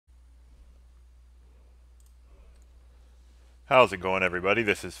How's it going, everybody?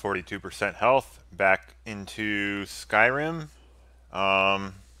 This is 42% health back into Skyrim.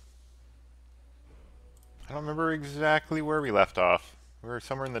 I don't remember exactly where we left off. We were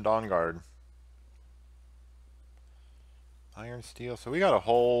somewhere in the Dawn Guard. Iron steel. So we got a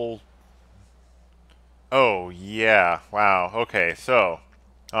whole. Oh yeah! Wow. Okay. So,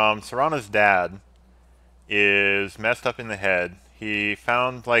 Serana's dad is messed up in the head. He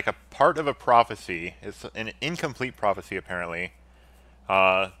found like a part of a prophecy. It's an incomplete prophecy apparently.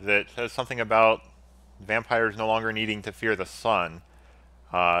 That says something about vampires no longer needing to fear the sun.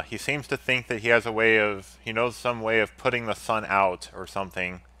 He seems to think that he knows some way of putting the sun out or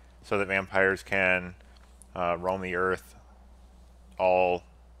something so that vampires can roam the earth all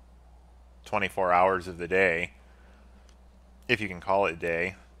 24 hours of the day, if you can call it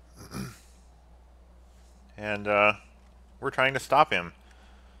day. And we're trying to stop him.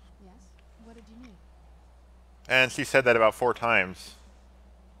 Yes? What did you need? And she said that about 4 times.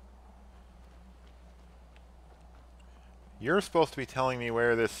 You're supposed to be telling me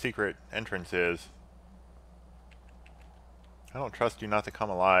where this secret entrance is. I don't trust you not to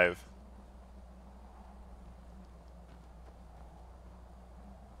come alive.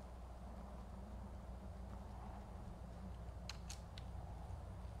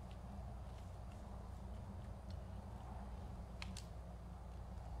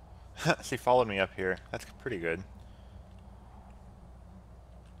 She followed me up here. That's pretty good.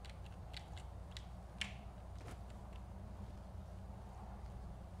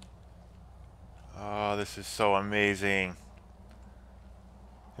 Oh, this is so amazing.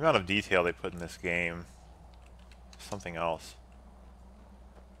 The amount of detail they put in this game. Something else.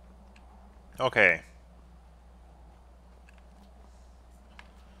 Okay.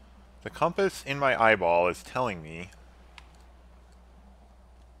 The compass in my eyeball is telling me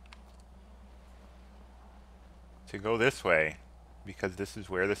to go this way, because this is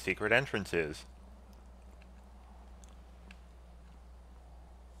where the secret entrance is.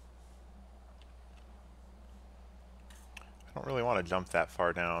 I don't really want to jump that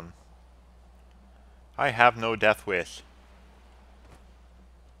far down. I have no death wish.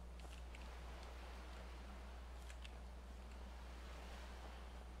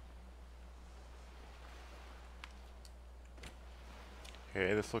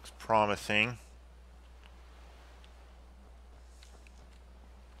 Okay, this looks promising.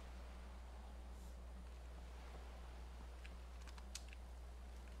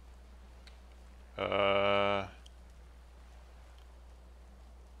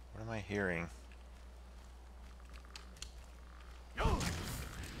 What am I hearing?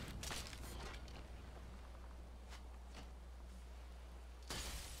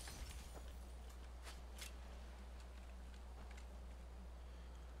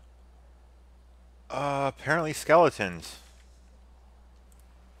 Apparently skeletons.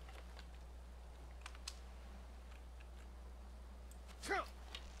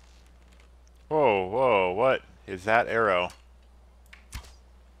 Whoa, whoa, what is that arrow?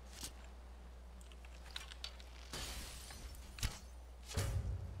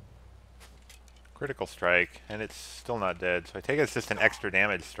 Critical strike, and it's still not dead, so I take it it's just an extra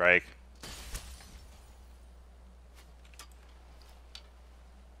damage strike.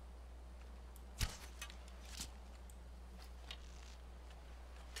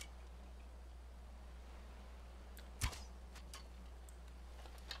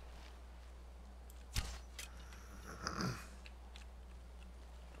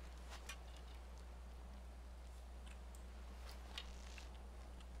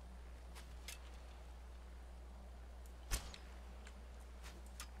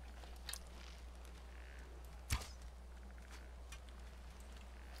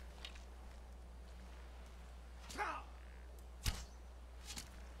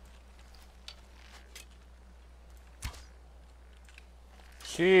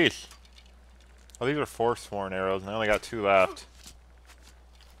 Sheesh. Oh, these are Forsworn arrows, and I only got 2 left.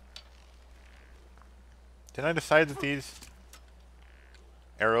 Didn't I decide that these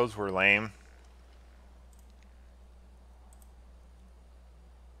arrows were lame?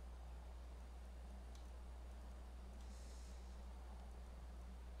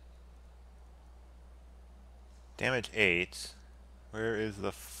 Damage 8. Where is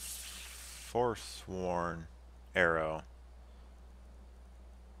the Forsworn arrow?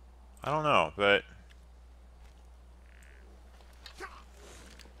 I don't know, but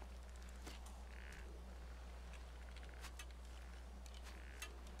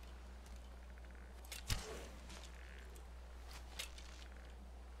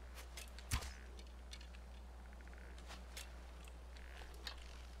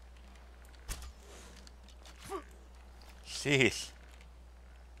Jeez.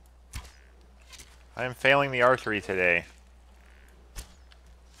 I am failing the archery today.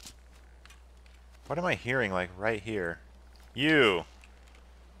 What am I hearing, like, right here? You!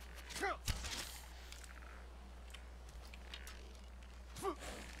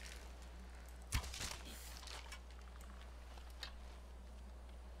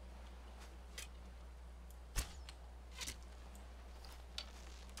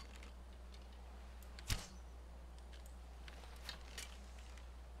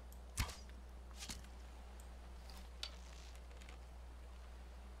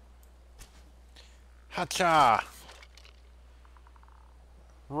 Hacha!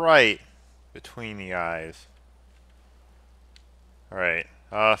 Right between the eyes. Alright.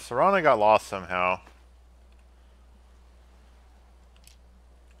 Serana got lost somehow.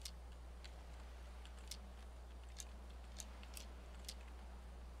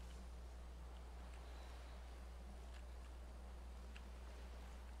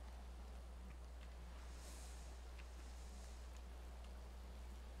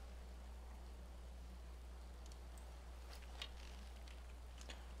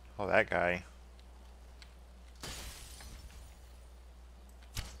 Oh, that guy.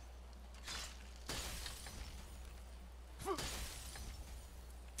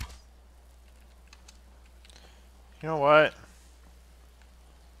 You know what?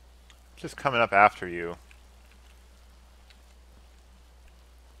 Just coming up after you.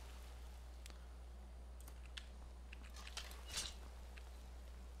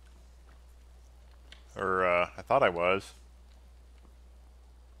 Or, I thought I was.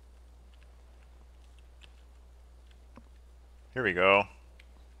 Here we go.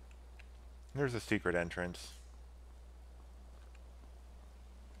 There's a secret entrance.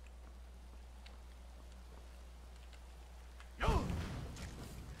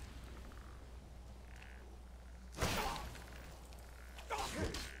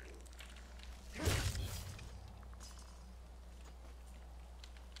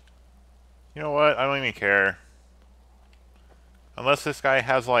 You know what? I don't even care. Unless this guy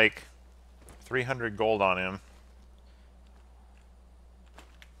has like 300 gold on him.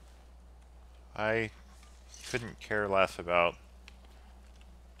 I couldn't care less about.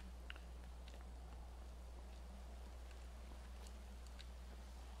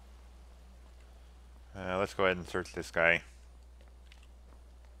 Let's go ahead and search this guy.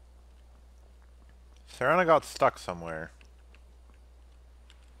 Serana got stuck somewhere.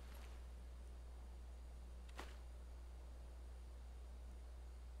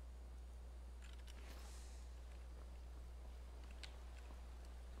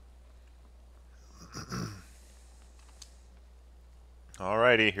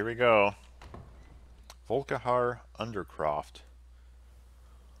 Alrighty, here we go. Volkihar Undercroft.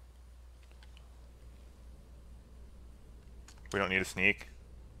 We don't need a sneak.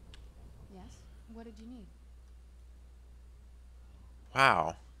 Yes? What did you need?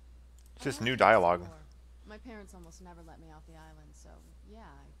 Wow. It's I just like new to dialogue. explore. My parents almost never let me off the island, so yeah,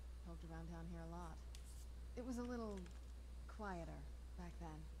 I poked around down here a lot. It was a little quieter back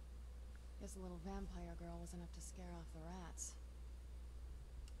then. Guess the little vampire girl was enough to scare off the rats.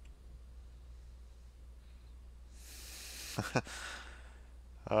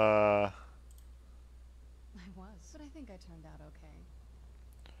 uh, I was, but I think I turned out okay.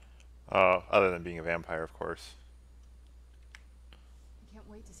 Other than being a vampire, of course. I can't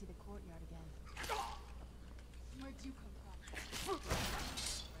wait to see the courtyard again. Where'd you come from?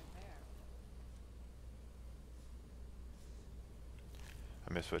 Right there.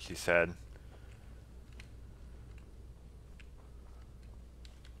 I missed what she said.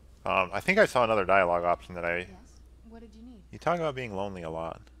 I think I saw another dialogue option that I... Yes? What did you need? You talk about being lonely a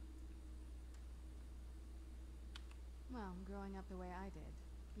lot. Well, growing up the way I did,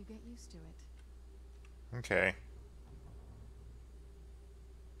 you get used to it. Okay.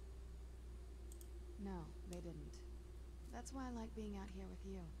 No, they didn't. That's why I like being out here with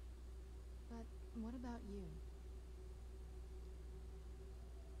you. But what about you?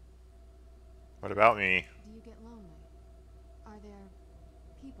 What about me? Do you get lonely? Are there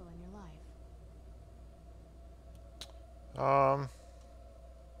people in your life?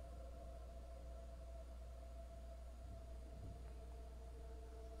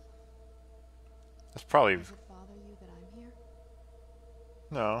 That's probably... Does it bother you that I'm here?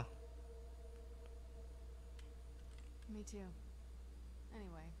 No. Me too.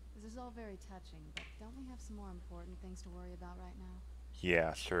 Anyway, this is all very touching, but don't we have some more important things to worry about right now?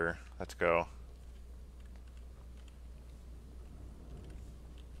 Yeah, sure. Let's go.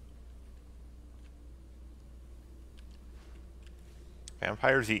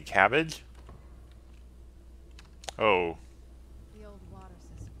 Vampires eat cabbage? Oh,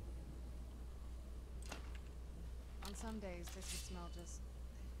 some days this would smell just...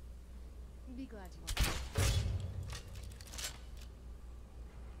 Be glad you won't.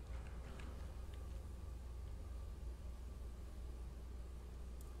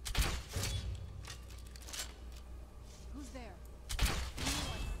 Who's there? You know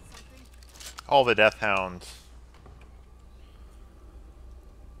I heard something. All the death hounds.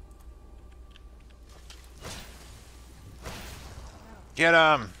 Get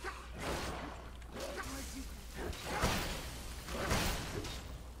him!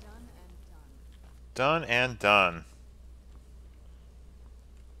 Done and done. Done and done.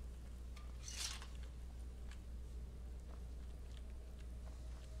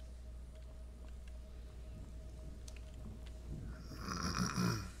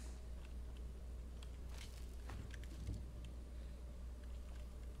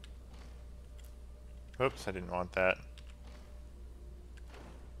 Oops, I didn't want that.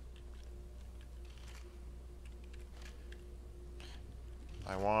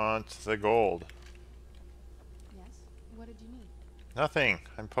 I want the gold. Yes? What did you need? Nothing.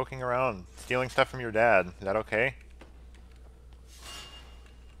 I'm poking around, stealing stuff from your dad. Is that okay?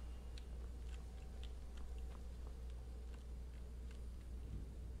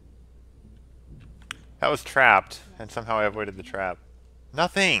 That was trapped, and somehow I avoided the trap.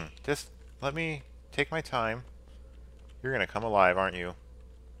 Nothing! Just let me take my time. You're gonna come alive, aren't you?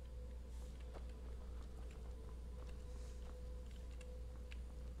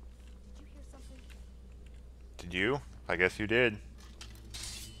 Did you hear something? Did you? I guess you did.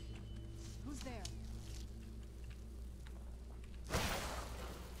 Who's there?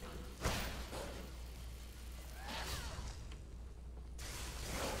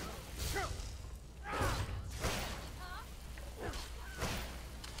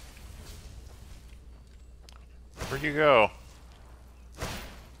 Where'd you go?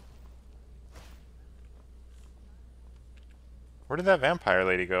 Where did that vampire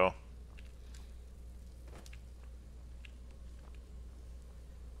lady go?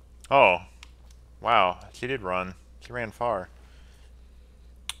 Oh. Wow, she did run. She ran far.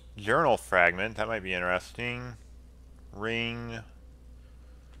 Journal fragment, that might be interesting. Ring.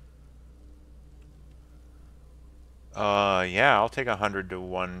 Yeah, I'll take 100 to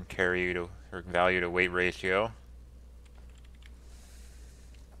 1 carry to or value to weight ratio.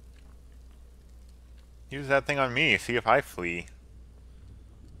 Use that thing on me, see if I flee.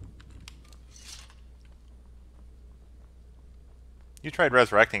 You tried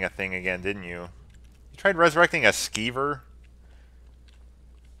resurrecting a thing again, didn't you? You tried resurrecting a skeever?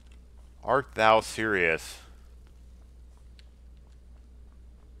 Art thou serious?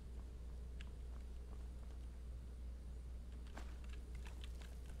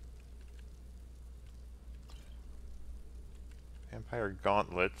 Vampire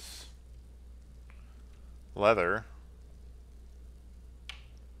gauntlets. Leather.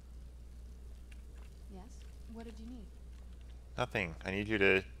 Yes? What did you need? Nothing. I need you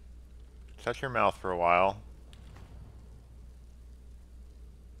to shut your mouth for a while.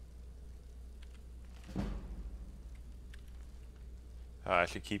 I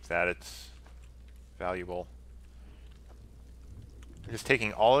should keep that. It's valuable. I'm just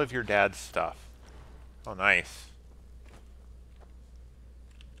taking all of your dad's stuff. Oh, nice.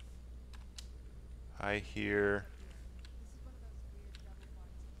 I hear... This is one of those weird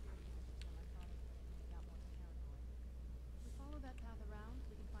double-blind security systems on my father's place when he got more paranoid. If we follow that path around,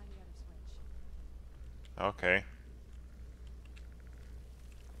 we can find the other switch. Okay.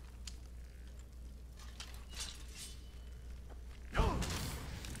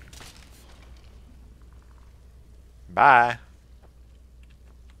 Bye. I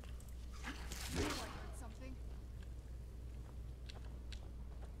heard something.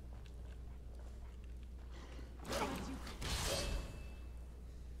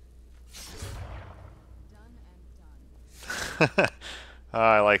 Done and done.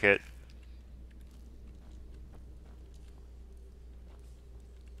 I like it.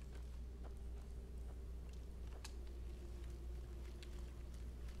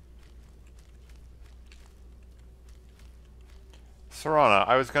 Serana,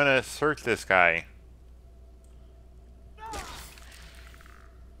 I was gonna search this guy.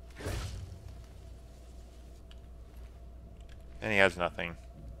 And he has nothing.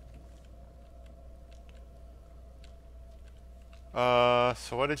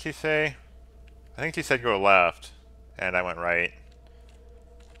 So what did she say? I think she said go left, and I went right.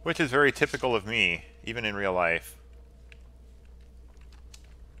 Which is very typical of me, even in real life.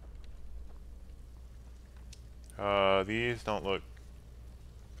 These don't look...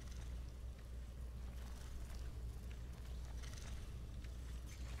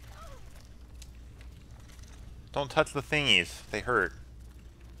 Don't touch the thingies. They hurt.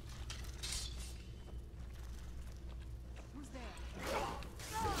 Who's there?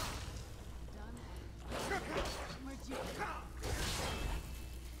 Done? Where'd you go?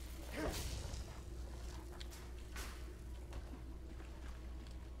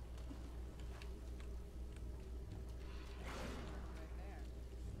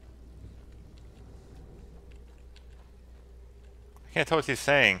 I can't tell what he's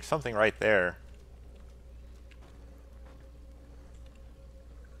saying. Something right there.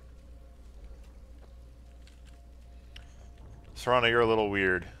 Serana, you're a little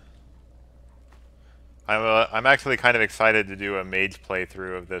weird. I'm actually kind of excited to do a mage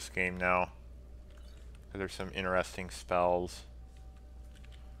playthrough of this game now. There's some interesting spells.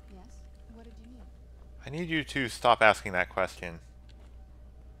 Yes? What did you need? I need you to stop asking that question.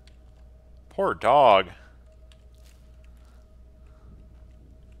 Poor dog.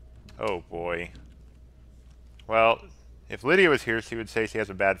 Oh boy. Well, if Lydia was here, she would say she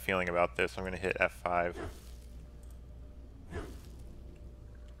has a bad feeling about this. I'm going to hit F5.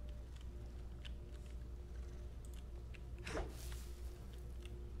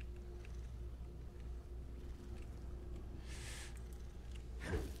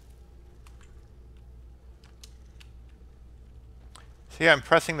 See, I'm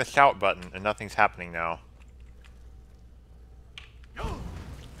pressing the shout button and nothing's happening now.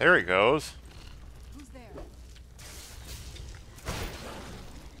 There he goes. Who's there?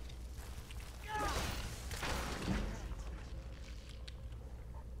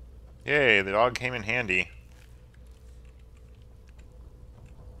 Yay, the dog came in handy.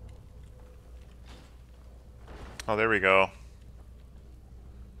 Oh, there we go.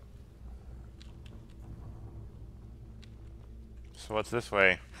 So what's this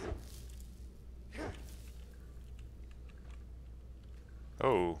way?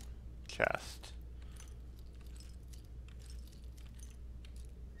 Oh, chest.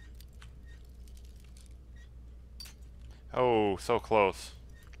 Oh, so close.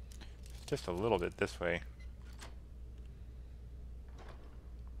 Just a little bit this way.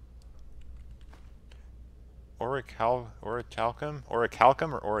 Orichalcum or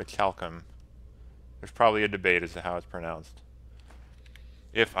orichalcum? There's probably a debate as to how it's pronounced.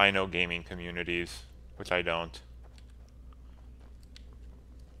 If I know gaming communities, which I don't.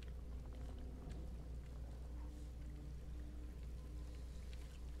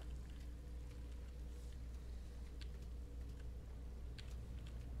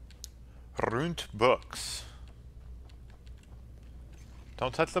 Runt books.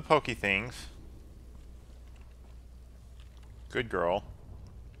 Don't touch the pokey things. Good girl.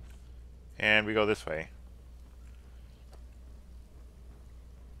 And we go this way.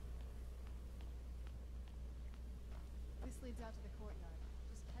 This leads out to the courtyard.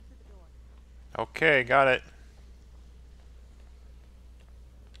 Just head for the door. Okay, got it.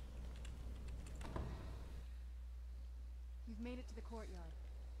 You've made it to the courtyard.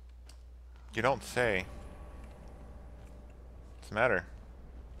 You don't say. What's the matter?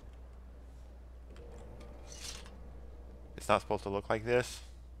 It's not supposed to look like this?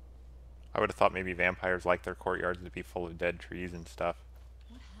 I would have thought maybe vampires like their courtyards to be full of dead trees and stuff.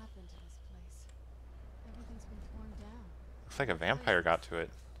 What happened to this place? Everything's been torn down. Looks like a vampire got to it.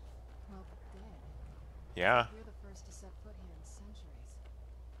 Well, dead. Yeah, You're the first to set foot here in centuries.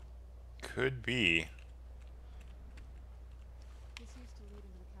 could be. This used to lead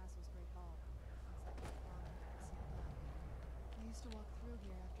into the castle's great hall. Looks like the farm had it sealed up. I used to walk through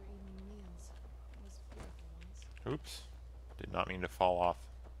here after evening meals. It was beautiful once. Oops. Did not mean to fall off.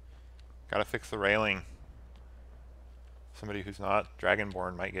 Gotta fix the railing. Somebody who's not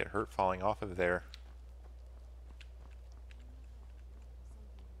dragonborn might get hurt falling off of there. Some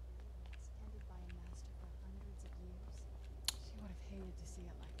people believe it was tended by a master for hundreds of years. She would have hated to see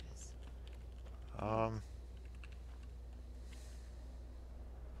it like this. Something.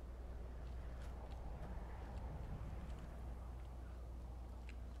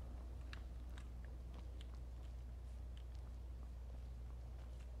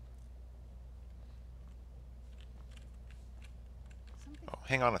 Oh,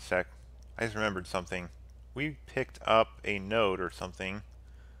 hang on a sec. I just remembered something. We picked up a note or something.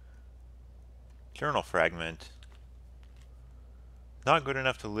 Journal fragment. Not good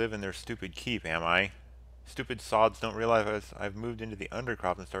enough to live in their stupid keep, am I? Stupid sods don't realize I've moved into the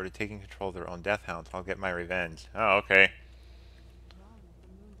undercrop and started taking control of their own death hounds. I'll get my revenge. Oh, okay. Wrong with the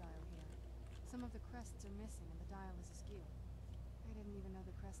moon dial here. Some of the crests are missing and the dial is askew. I didn't even know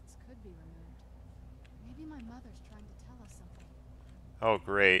the crests could be removed. Maybe my mother's trying to tell us something. Oh,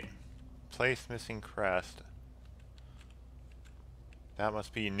 great. Place missing crest. That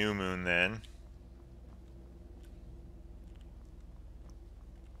must be new moon then.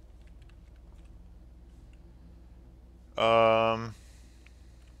 Um,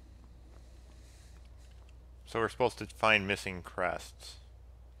 so we're supposed to find missing crests.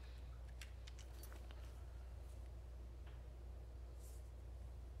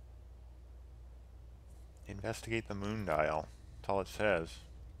 Investigate the moon dial. That's all it says.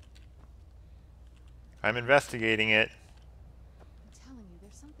 I'm investigating it. I'm telling you,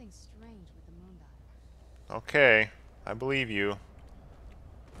 there's something strange with the moon dial. Okay, I believe you.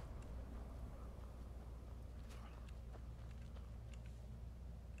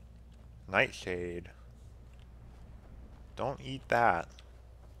 Nightshade. Don't eat that.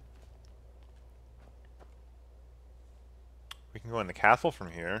 We can go in the castle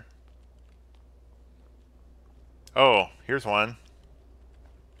from here. Oh, here's one.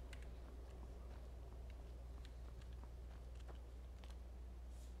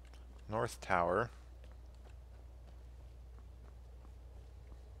 North Tower.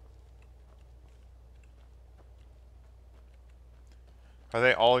 Are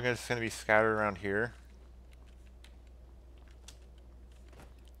they all just going to be scattered around here?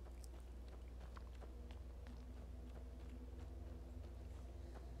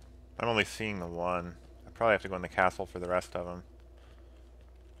 I'm only seeing the one. I probably have to go in the castle for the rest of them.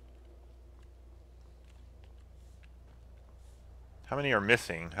 How many are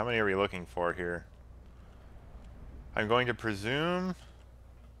missing? How many are we looking for here? I'm going to presume...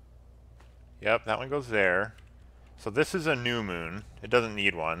 Yep, that one goes there. So this is a new moon. It doesn't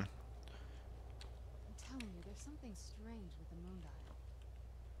need one. I'm telling you, there's something strange with the moon dial.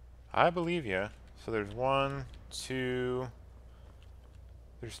 I believe you. So there's one, two...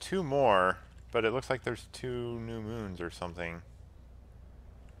 There's two more, but it looks like there's two new moons or something.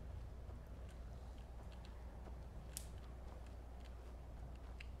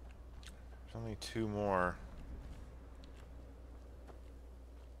 There's only two more.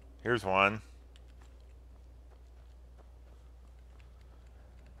 Here's one.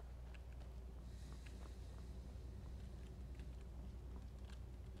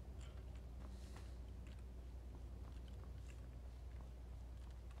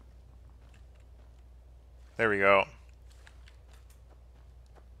 There we go.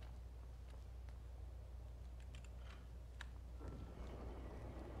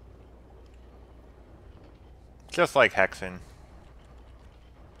 Just like Hexen.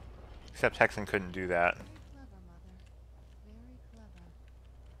 Except Hexen couldn't do that. Very clever, Mother. Very clever.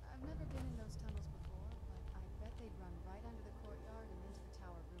 I've never been in those tunnels before, but I bet they'd run right under the courtyard and into the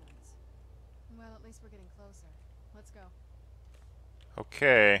tower ruins. Well, at least we're getting closer. Let's go.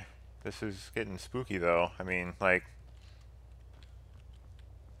 Okay. This is getting spooky though. I mean, like...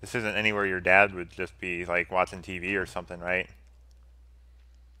 This isn't anywhere your dad would just be, like, watching TV or something, right?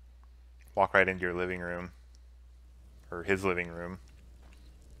 Walk right into your living room. Or his living room.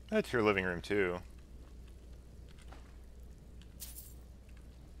 That's your living room, too.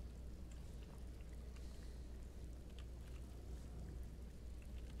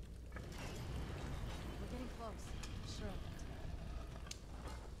 We're getting close. I'm sure of it.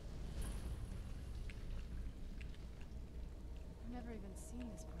 I've never even seen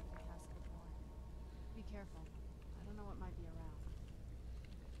this part of the castle before. Be careful. I don't know what might be around.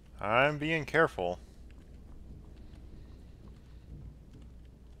 I'm being careful.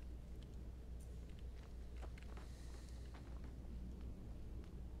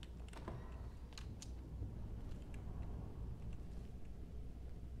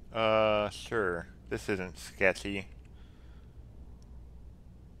 Sure. This isn't sketchy.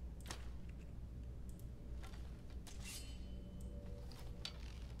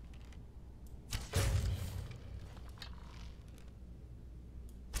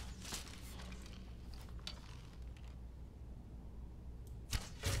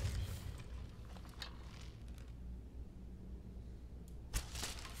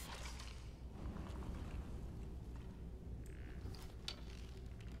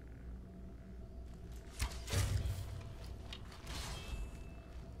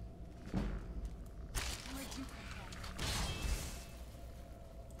 Where'd you come from?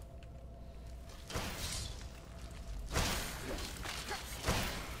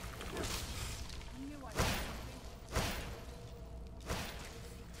 I knew I was something.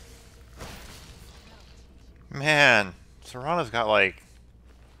 That'll teach you. Man, Serana's got, like...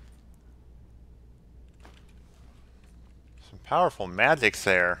 some powerful magics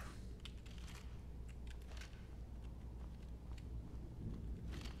there.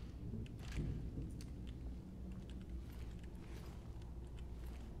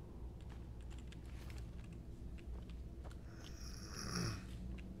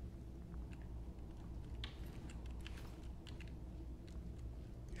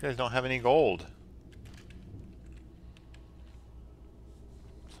 You guys don't have any gold.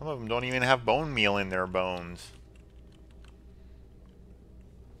 Some of them don't even have bone meal in their bones.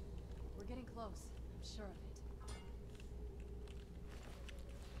 We're getting close. I'm sure of it.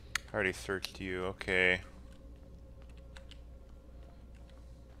 I already searched you. Okay.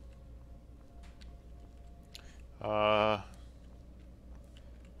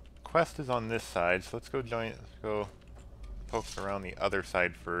 Quest is on this side, so let's go join. Let's go poke around the other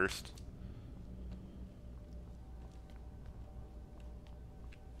side first.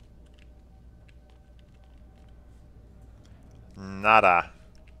 Nada.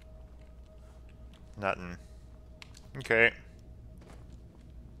 Nothing. Okay.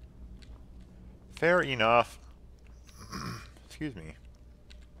 Fair enough. Excuse me.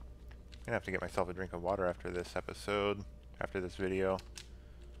 I'm gonna have to get myself a drink of water after this episode, after this video.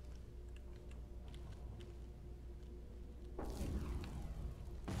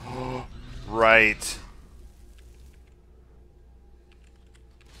 Right.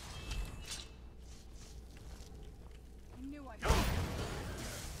 I knew I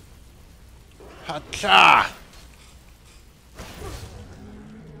Hacha!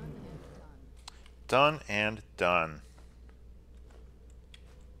 Done and done.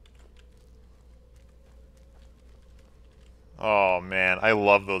 Oh man, I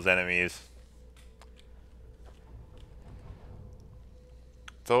love those enemies.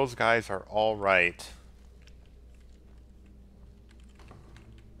 Those guys are all right.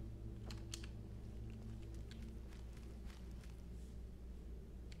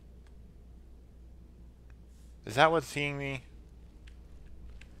 Is that what's seeing me?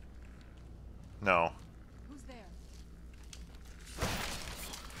 No. Who's there?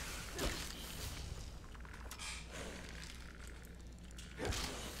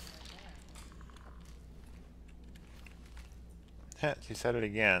 Heh, she said it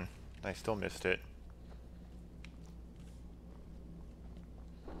again. I still missed it.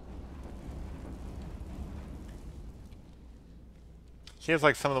 She has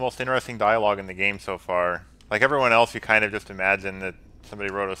like some of the most interesting dialogue in the game so far. Like everyone else, you kind of just imagine that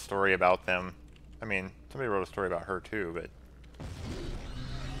somebody wrote a story about them. I mean, somebody wrote a story about her too, but...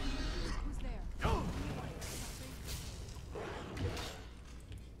 Who's there?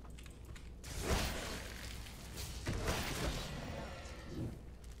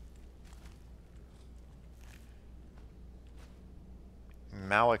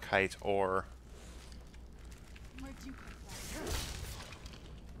 Malachite ore. Where'd you come from?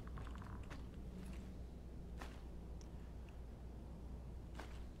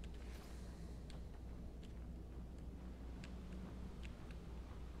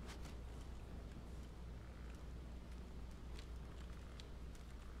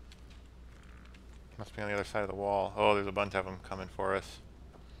 Must be on the other side of the wall. Oh, there's a bunch of them coming for us.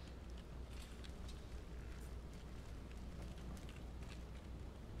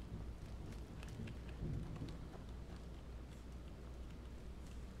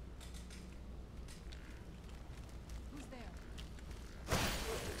 Who's there? Done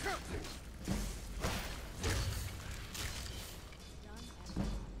and done.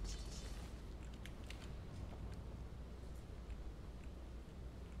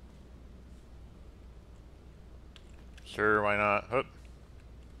 Sure, why not? Oh.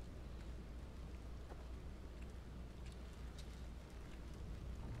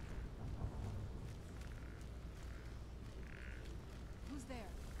 Who's there?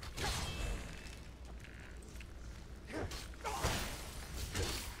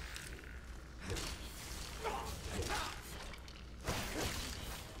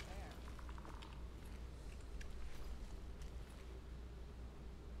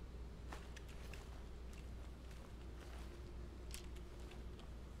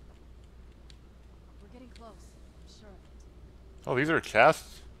 We're getting close. I'm sure of it. Oh, these are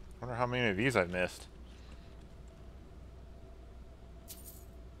chests? Wonder how many of these I've missed.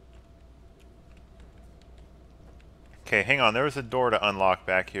 Okay, hang on. There was a door to unlock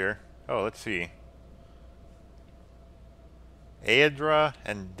back here. Oh, let's see. Aedra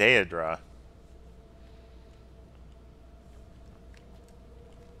and Daedra.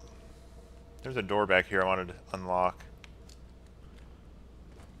 There's a door back here I wanted to unlock.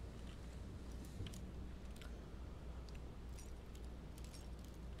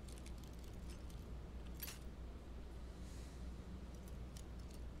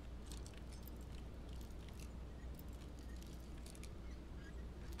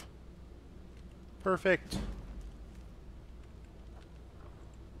 Perfect.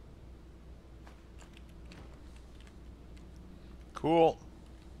 Cool.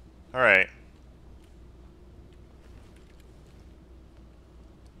 Alright.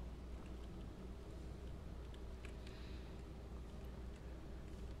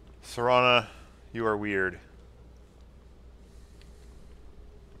 Serana, you are weird.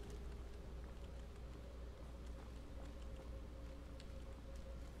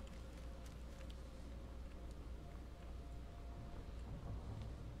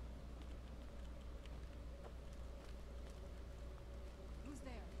 Who's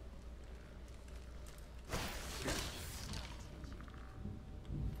there?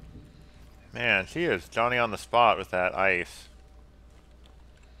 Man, she is Johnny on the spot with that ice.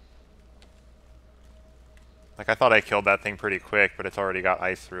 Like, I thought I killed that thing pretty quick, but it's already got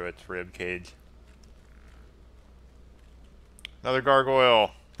ice through its rib cage. Another gargoyle.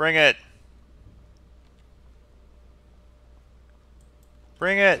 Bring it!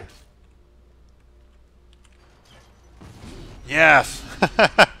 Bring it! Yes!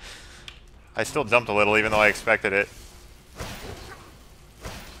 I still jumped a little, even though I expected it.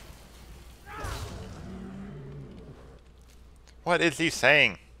 What is he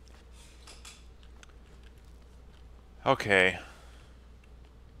saying? Okay.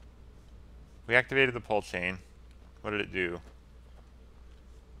 We activated the pulse chain. What did it do?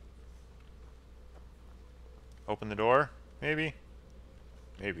 Open the door? Maybe?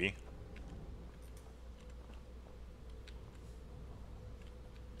 Maybe.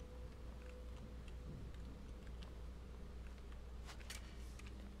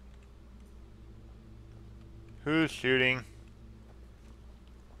 Who's shooting?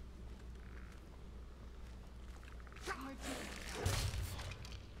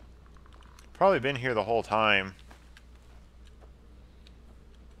 Probably been here the whole time.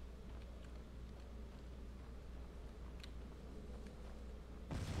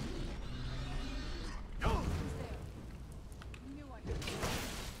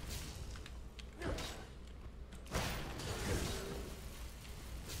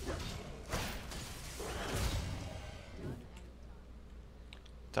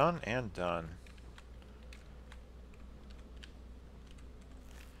 Done and done.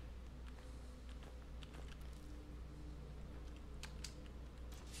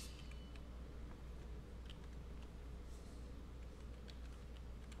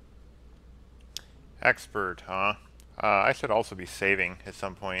 Expert, huh? I should also be saving at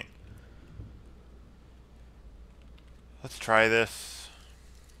some point. Let's try this.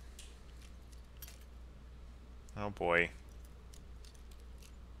 Oh boy.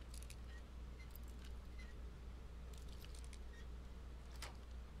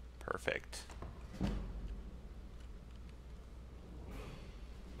 Perfect.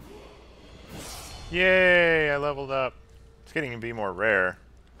 Yay! I leveled up. It's getting to be more rare.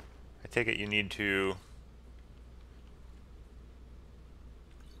 I take it you need to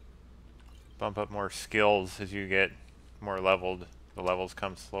bump up more skills as you get more leveled. The levels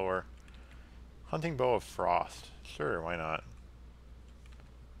come slower. Hunting Bow of Frost. Sure, why not?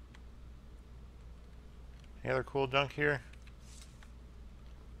 Any other cool junk here?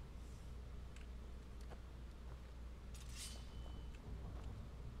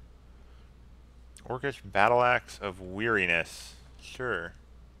 Orcish Battle Axe of Weariness. Sure.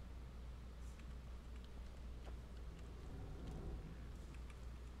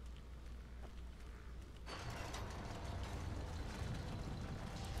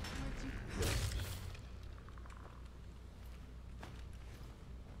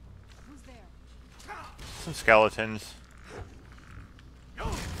 Who's there? Some skeletons.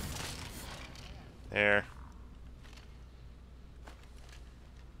 There.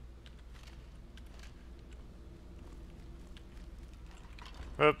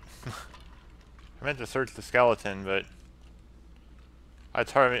 Whoop. I meant to search the skeleton, but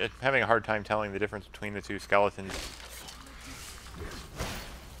it's hard, I'm having a hard time telling the difference between the two skeletons. Who's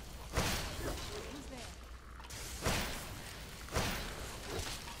there?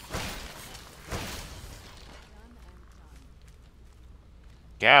 Done and done.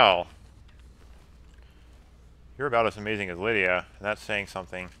 Gal. You're about as amazing as Lydia, and that's saying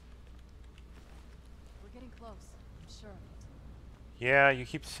something. We're getting close. I'm sure of it. Yeah, you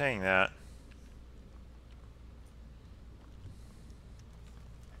keep saying that.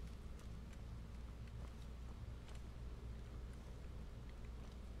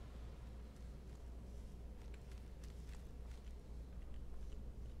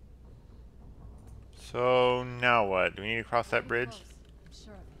 So, now what? Do we need to cross that bridge? Close. I'm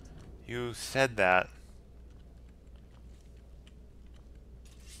sure of it. You said that.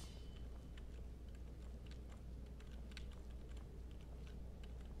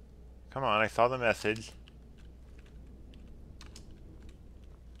 Come on, I saw the message.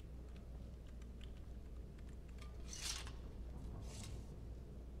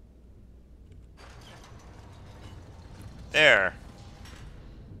 There.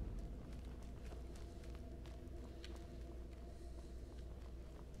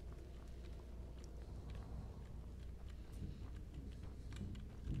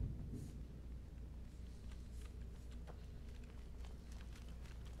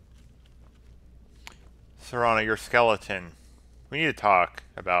 Serana, your skeleton. We need to talk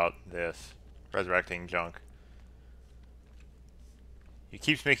about this. Resurrecting junk. He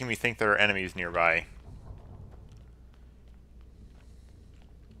keeps making me think there are enemies nearby.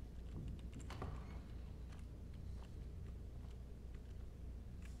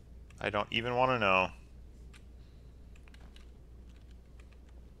 I don't even want to know.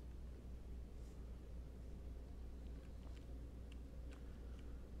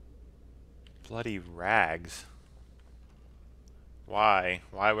 Bloody rags. Why?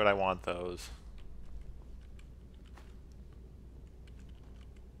 Why would I want those?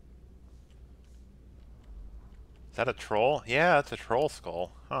 Is that a troll? Yeah, that's a troll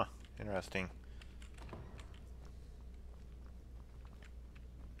skull. Huh. Interesting.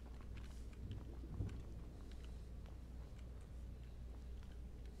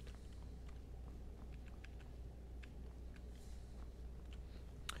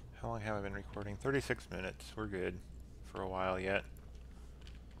 How long have I been recording? 36 minutes. We're good for a while yet.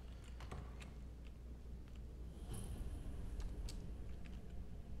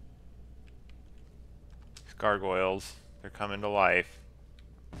 These gargoyles, they're coming to life.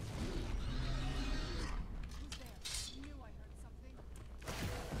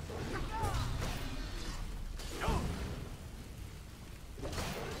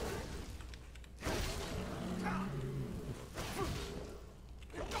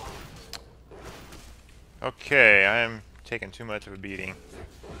 Okay, I'm taking too much of a beating.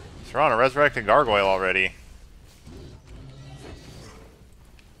 Serana, resurrected gargoyle already.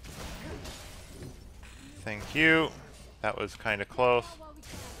 Thank you. That was kind of close.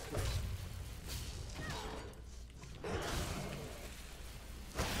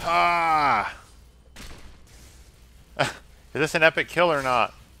 Ah! Is this an epic kill or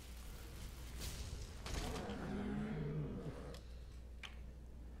not?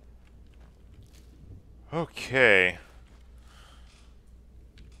 Okay.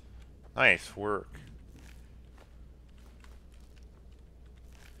 Nice work.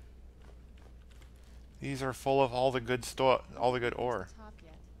 These are full of all the good ore. Top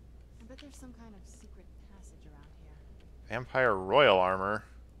yet. I bet there's some kind of secret passage around here. Vampire royal armor.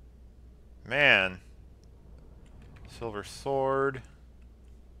 Man. Silver sword.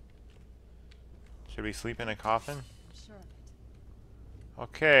 Should we sleep in a coffin? I'm sure of it.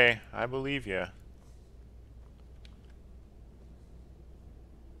 Okay, I believe you.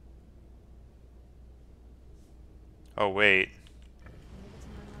 Oh wait. Leave it to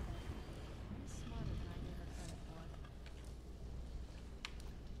my mother. She's smarter than I gave her credit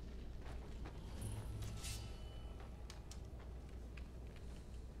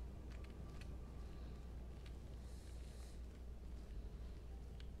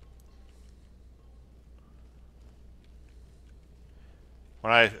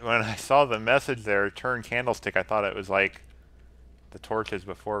for. When I saw the message there, turn candlestick, I thought it was like the torches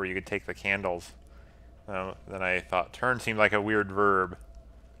before where you could take the candles. Then I thought turn seemed like a weird verb.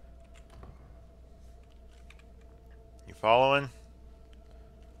 You following?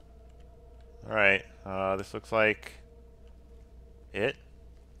 Alright, this looks like it.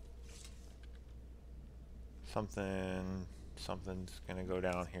 Something's gonna go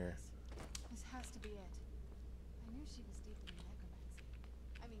down here. This has to be it. I knew she was deep in necromancy.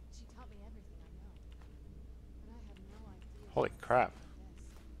 I mean, she taught me everything I know. But I had no idea. Holy crap. Look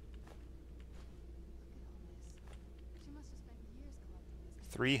at all this. She must have spent years collecting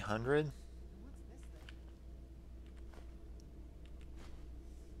this. 300? What's this thing?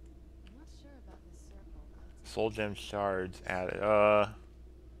 I'm not sure about this circle. Soul gem shards added.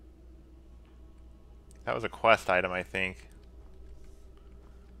 That was a quest item, I think.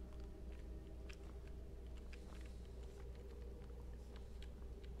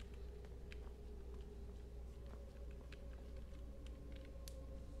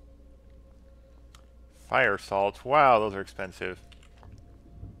 Fire salts. Wow, those are expensive.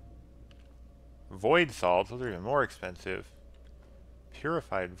 Void salts. Those are even more expensive.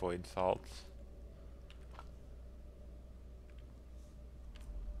 Purified void salts.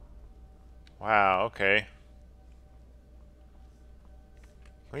 Wow, okay.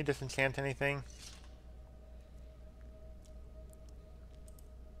 Can we disenchant anything?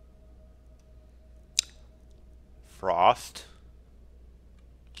 Frost.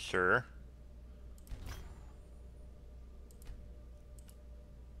 Sure.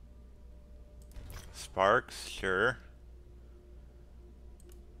 Sparks. Sure.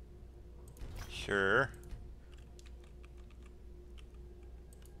 Sure.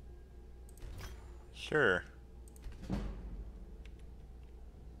 Sure.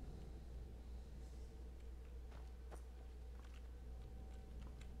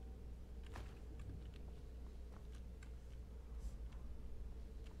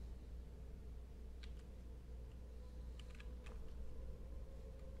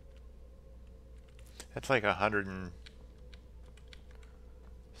 That's like 100 and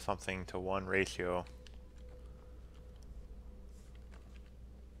something to 1 ratio.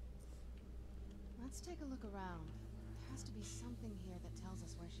 Let's take a look around. There has to be something here that tells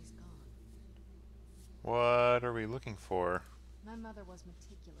us where she's gone. What are we looking for? My mother was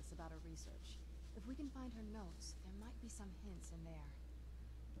meticulous about her research. If we can find her notes, there might be some hints in there.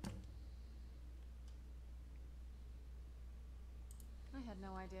 I had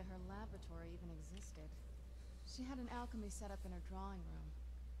no idea her laboratory even existed. She had an alchemy set up in her drawing room,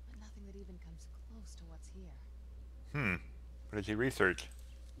 but nothing that even comes close to what's here. What did you research?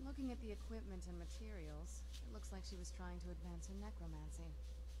 Looking at the equipment and materials, it looks like she was trying to advance her necromancy.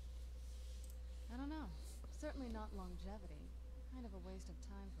 I don't know. Certainly not longevity. Kind of a waste of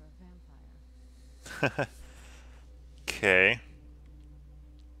time for a vampire. Okay.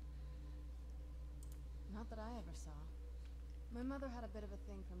 Not that I ever saw. My mother had a bit of a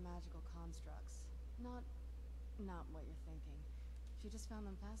thing for magical constructs. Not what you're thinking. She just found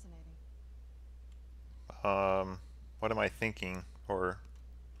them fascinating. What am I thinking? Or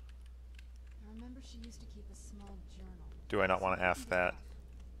I remember she used to keep a small journal. do I not want to ask that?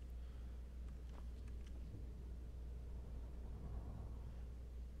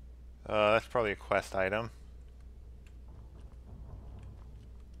 That's probably a quest item.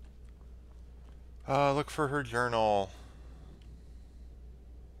 Look for her journal.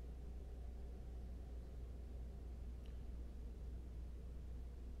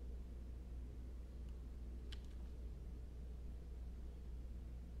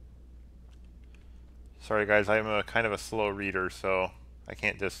 Sorry guys, I'm a kind of a slow reader, so I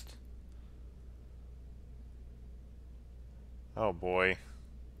can't just... Oh boy.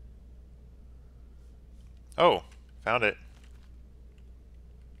 Oh, found it.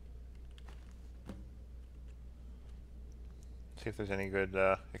 See if there's any good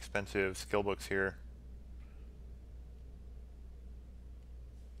expensive skill books here.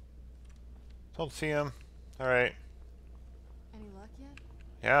 Don't see them. Alright. Any luck yet?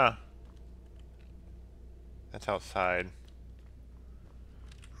 Yeah. That's outside.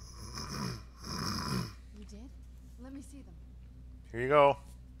 You did? Let me see them. Here you go.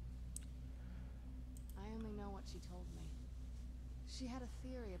 I only know what she told me. She had a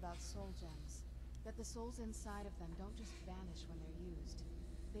theory about soul gems. That the souls inside of them don't just vanish when they're used.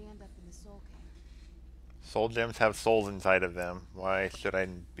 They end up in the soul cairn. Soul gems have souls inside of them. Why should I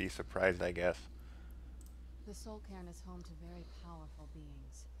be surprised, I guess? The soul cairn is home to very powerful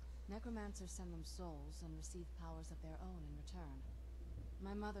beings. Necromancers send them souls and receive powers of their own in return.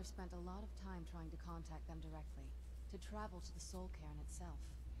 My mother spent a lot of time trying to contact them directly, to travel to the soul cairn itself.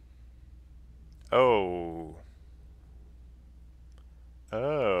 Oh.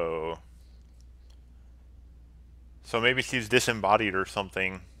 Oh. So maybe she's disembodied or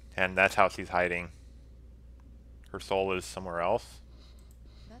something, and that's how she's hiding. Her soul is somewhere else.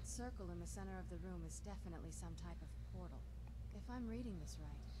 That circle in the center of the room is definitely some type of portal. If I'm reading this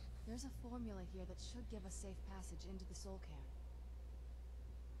right, there's a formula here that should give us safe passage into the soul cairn.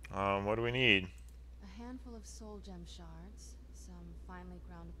 What do we need? A handful of soul gem shards, some finely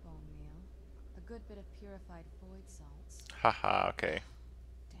ground bone meal, a good bit of purified void salts. Haha, okay.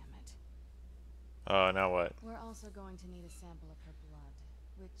 Damn it. Now what? We're also going to need a sample of her blood,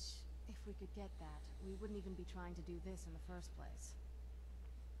 which, if we could get that, we wouldn't even be trying to do this in the first place.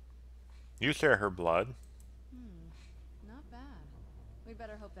 You share her blood. Not bad. We'd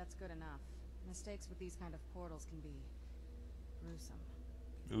better hope that's good enough. Mistakes with these kind of portals can be gruesome.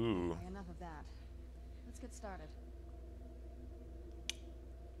 Ooh. Okay, enough of that. Let's get started.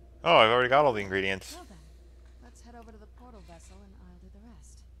 Oh, I've already got all the ingredients. Well then, let's head over to the portal vessel and I'll do the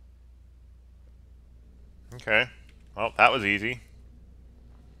rest. Okay. Well, that was easy.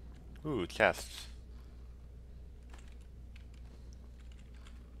 Ooh, chests.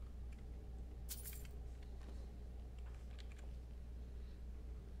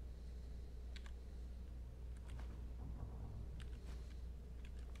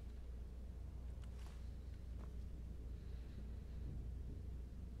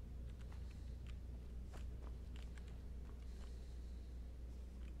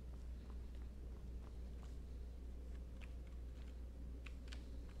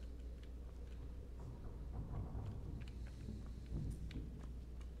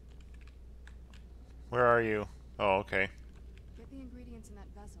 Where are you? Oh, okay. Get the ingredients in that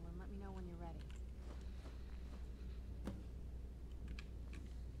vessel and let me know when you're ready.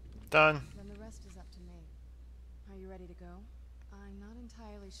 Done. Then the rest is up to me. Are you ready to go? I'm not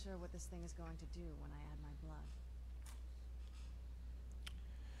entirely sure what this thing is going to do when I add my blood.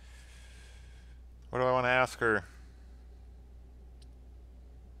 What do I want to ask her?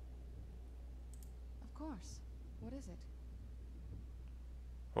 What is it?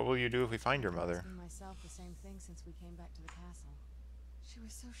 What will you do if we find your I've been mother? asking myself the same thing since we came back to the castle. She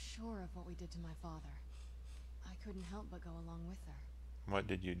was so sure of what we did to my father. I couldn't help but go along with her. What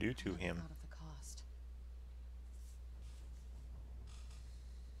did you do to Never him? thought of the cost.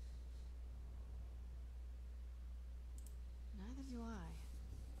 Neither do I.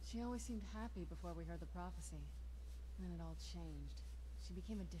 She always seemed happy before we heard the prophecy. And then it all changed. She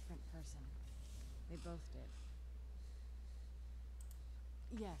became a different person. They both did.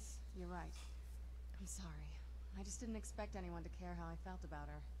 Yes, you're right. I'm sorry. I just didn't expect anyone to care how I felt about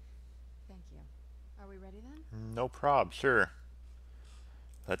her. Thank you. Are we ready then? No prob, sure.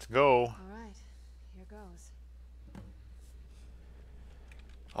 Let's go. Alright, here goes.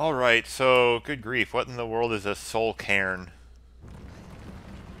 Alright, so, good grief, what in the world is a soul cairn?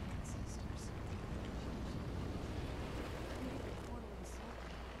 Ancestors. Created the portal of the soul.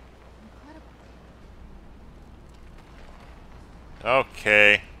 Incredible.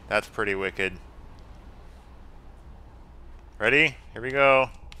 Okay, that's pretty wicked. Ready? Here we go.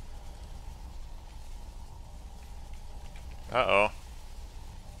 Uh-oh. Are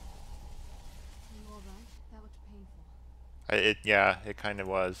you alright? That looked painful. Yeah, it kind of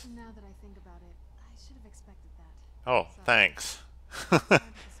was. Now that I think about it, I should have expected that. Oh, Sorry. thanks. It's hard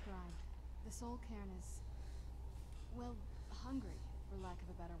to describe. The soul cairn is, well, hungry, for lack of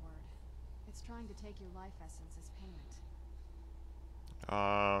a better word. It's trying to take your life essence as payment.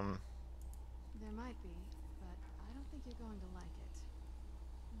 There might be, but I don't think you're going to like it.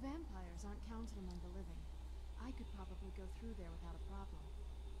 Vampires aren't counted among the living. I could probably go through there without a problem.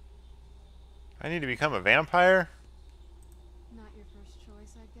 I need to become a vampire? Not your first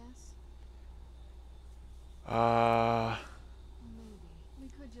choice, I guess? Maybe. We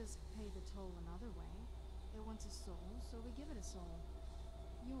could just pay the toll another way. It wants a soul, so we give it a soul.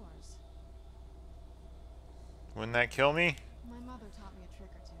 Yours. Wouldn't that kill me? My mother taught me a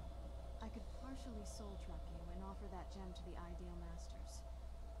trick or two. I could partially soul trap you and offer that gem to the ideal masters.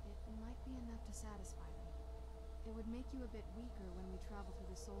 It might be enough to satisfy them. It would make you a bit weaker when we travel through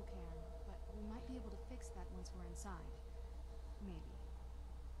the soul cairn, but we might be able to fix that once we're inside. Maybe.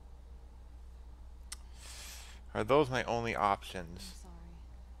 Are those my only I'm options? sorry.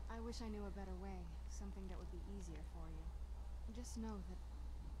 I wish I knew a better way, something that would be easier for you. Just know that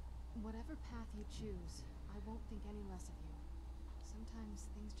whatever path you choose, I won't think any less of you. Sometimes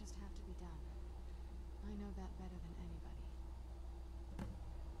things just have to be done. I know that better than anybody.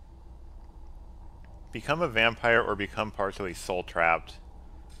 Become a vampire or become partially soul trapped?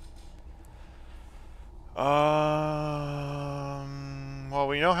 Well,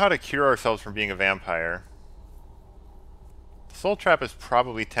 we know how to cure ourselves from being a vampire. Soul trap is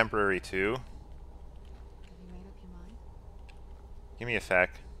probably temporary too. Have you made up your mind? Give me a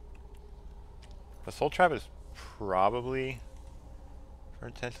sec. The soul trap is probably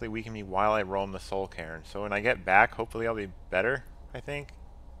potentially weaken me while I roam the soul cairn. So when I get back, hopefully I'll be better, I think.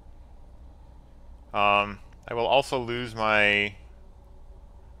 I will also lose my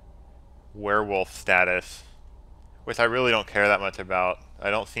werewolf status, which I really don't care that much about. I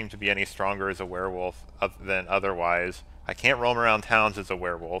don't seem to be any stronger as a werewolf than otherwise. I can't roam around towns as a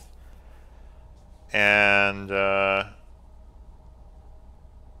werewolf. And,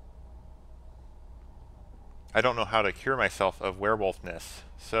 I don't know how to cure myself of werewolfness.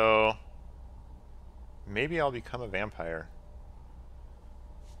 So, maybe I'll become a vampire.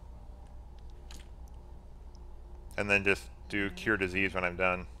 And then just do cure disease when I'm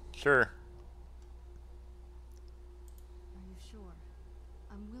done. Sure. Are you sure?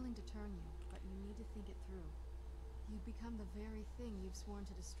 I'm willing to turn you, but you need to think it through. You've become the very thing you've sworn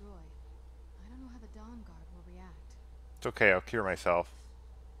to destroy. I don't know how the Dawn Guard will react. It's okay, I'll cure myself.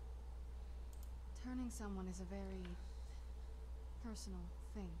 Turning someone is a very personal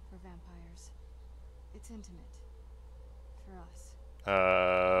thing for vampires. It's intimate. For us. I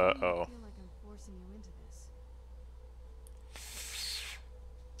Oh. feel like I'm forcing you into this.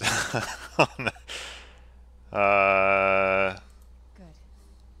 Good.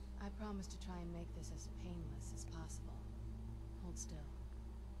 I promise to try and make this as painless as possible. Hold still.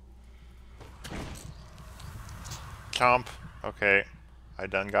 Chomp. Okay. I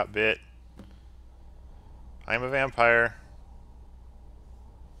done got bit. I'm a vampire.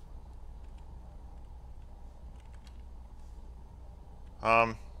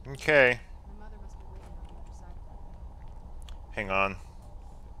 Okay. My mother must be waiting on the other side of that. Hang on.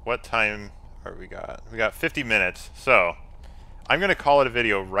 What time are we got? We got 50 minutes. So, I'm going to call it a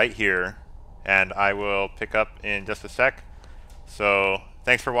video right here, and I will pick up in just a sec. So,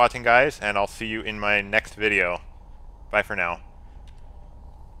 thanks for watching, guys, and I'll see you in my next video. Bye for now.